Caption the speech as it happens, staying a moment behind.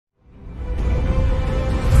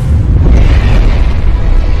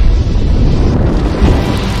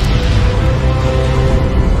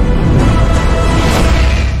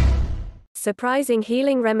Surprising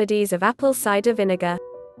healing remedies of apple cider vinegar.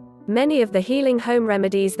 Many of the healing home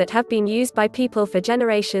remedies that have been used by people for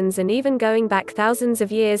generations and even going back thousands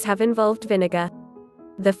of years have involved vinegar.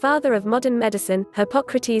 The father of modern medicine,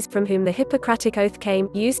 Hippocrates, from whom the Hippocratic Oath came,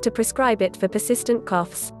 used to prescribe it for persistent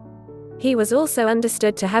coughs. He was also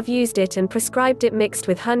understood to have used it and prescribed it mixed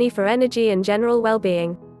with honey for energy and general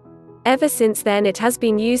well-being. Ever since then it has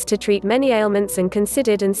been used to treat many ailments and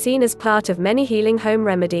considered and seen as part of many healing home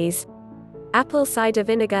remedies. Apple cider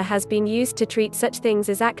vinegar has been used to treat such things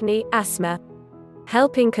as acne, asthma,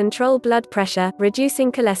 helping control blood pressure,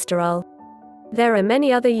 reducing cholesterol. There are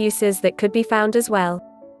many other uses that could be found as well.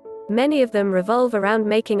 Many of them revolve around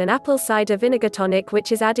making an apple cider vinegar tonic,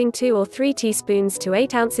 which is adding 2 or 3 teaspoons to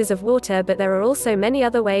 8 ounces of water, but there are also many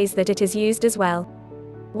other ways that it is used as well.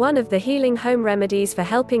 One of the healing home remedies for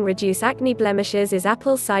helping reduce acne blemishes is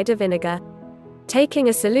apple cider vinegar. Taking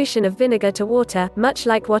a solution of vinegar to water, much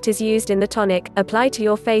like what is used in the tonic, apply to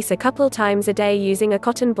your face a couple times a day using a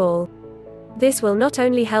cotton ball. This will not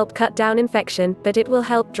only help cut down infection, but it will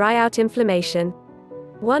help dry out inflammation.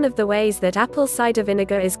 One of the ways that apple cider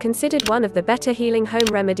vinegar is considered one of the better healing home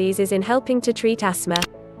remedies is in helping to treat asthma.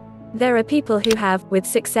 There are people who have, with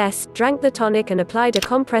success, drank the tonic and applied a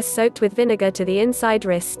compress soaked with vinegar to the inside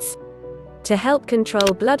wrists. To help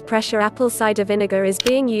control blood pressure, apple cider vinegar is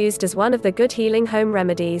being used as one of the good healing home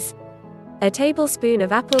remedies. A tablespoon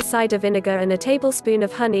of apple cider vinegar and a tablespoon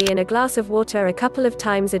of honey in a glass of water a couple of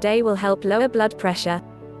times a day will help lower blood pressure.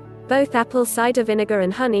 Both apple cider vinegar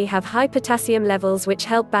and honey have high potassium levels, which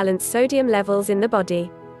help balance sodium levels in the body.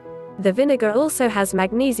 The vinegar also has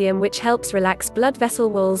magnesium, which helps relax blood vessel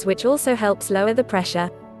walls, which also helps lower the pressure.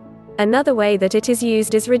 Another way that it is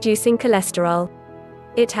used is reducing cholesterol.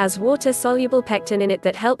 It has water-soluble pectin in it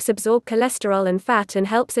that helps absorb cholesterol and fat and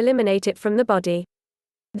helps eliminate it from the body.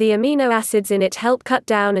 The amino acids in it help cut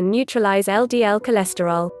down and neutralize LDL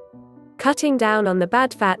cholesterol. Cutting down on the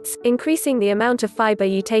bad fats, increasing the amount of fiber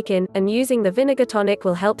you take in, and using the vinegar tonic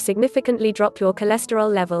will help significantly drop your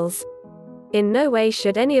cholesterol levels. In no way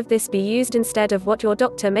should any of this be used instead of what your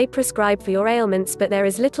doctor may prescribe for your ailments, but there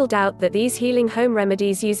is little doubt that these healing home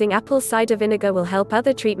remedies using apple cider vinegar will help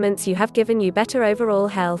other treatments you have given you better overall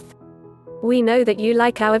health. We know that you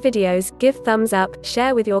like our videos. Give thumbs up,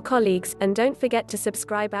 share with your colleagues, and don't forget to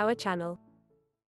subscribe our channel.